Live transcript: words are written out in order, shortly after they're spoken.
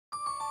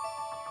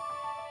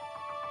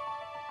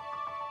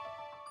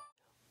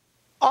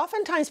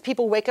Oftentimes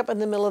people wake up in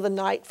the middle of the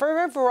night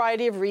for a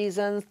variety of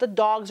reasons. The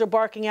dogs are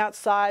barking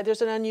outside,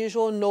 there's an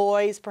unusual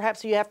noise,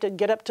 perhaps you have to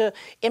get up to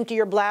empty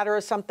your bladder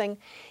or something.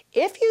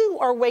 If you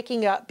are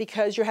waking up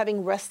because you're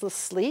having restless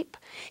sleep,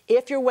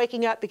 if you're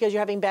waking up because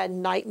you're having bad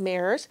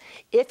nightmares,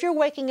 if you're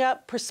waking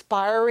up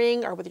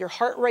perspiring or with your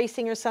heart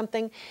racing or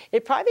something,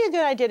 it'd probably be a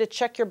good idea to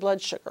check your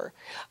blood sugar.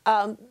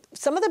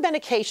 Some of the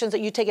medications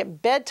that you take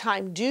at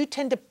bedtime do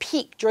tend to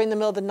peak during the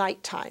middle of the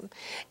night time.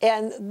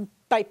 And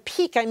by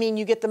peak, I mean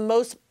you get the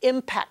most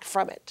impact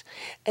from it.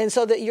 And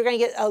so that you're going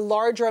to get a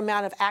larger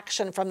amount of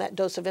action from that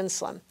dose of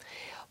insulin.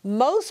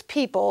 Most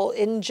people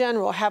in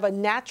general have a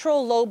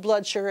natural low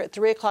blood sugar at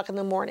 3 o'clock in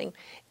the morning.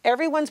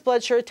 Everyone's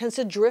blood sugar tends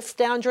to drift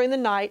down during the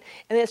night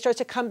and then it starts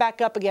to come back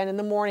up again in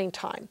the morning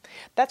time.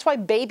 That's why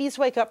babies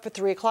wake up for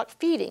 3 o'clock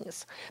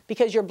feedings,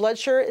 because your blood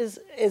sugar is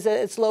at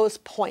its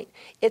lowest point.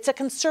 It's a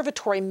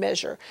conservatory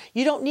measure.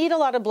 You don't need a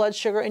lot of blood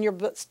sugar in your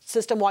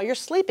system while you're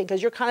sleeping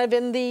because you're kind of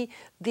in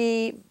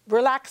the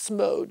relaxed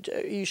mode.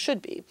 You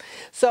should be.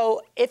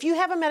 So if you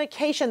have a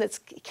medication that's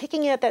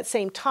kicking in at that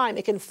same time,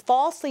 it can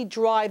falsely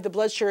drive the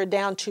blood sugar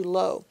down too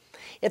low.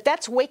 If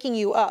that's waking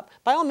you up,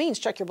 by all means,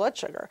 check your blood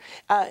sugar.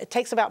 It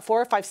takes about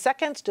 4 or 5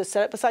 seconds to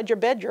set it beside your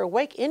bed. You're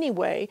awake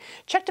anyway.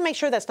 Check to make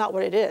sure that's not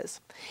what it is.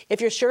 If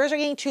your sugars are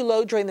getting too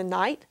low during the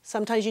night,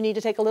 sometimes you need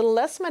to take a little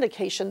less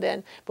medication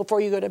then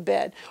before you go to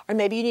bed. Or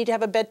maybe you need to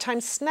have a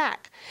bedtime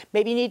snack.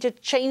 Maybe you need to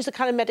change the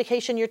kind of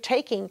medication you're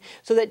taking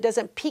so that it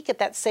doesn't peak at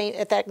that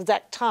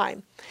exact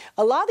time.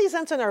 A lot of these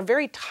insulin are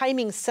very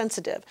timing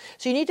sensitive.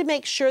 So you need to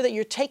make sure that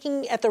you're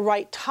taking at the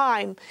right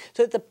time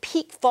so that the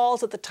peak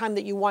falls at the time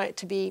that you want it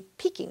to be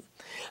peaking.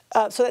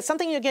 So that's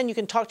something, again, you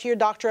can talk to your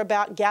doctor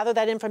about, gather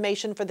that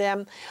information for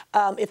them.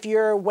 If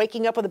you're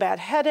waking up with a bad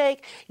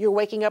headache, you're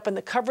waking up and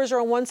the covers are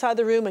on one side of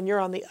the room and you're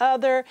on the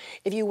other.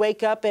 If you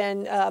wake up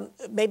and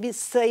maybe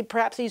say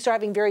perhaps you start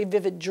having very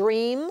vivid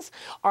dreams,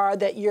 or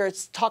that you're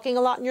talking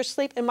a lot in your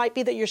sleep, it might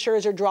be that your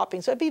sugars are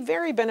dropping. So it'd be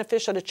very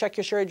beneficial to check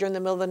your sugar during the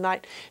middle of the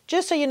night,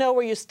 just so you know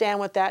where you stand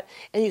with that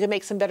and you can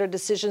make some better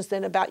decisions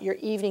then about your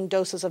evening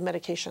doses of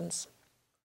medications.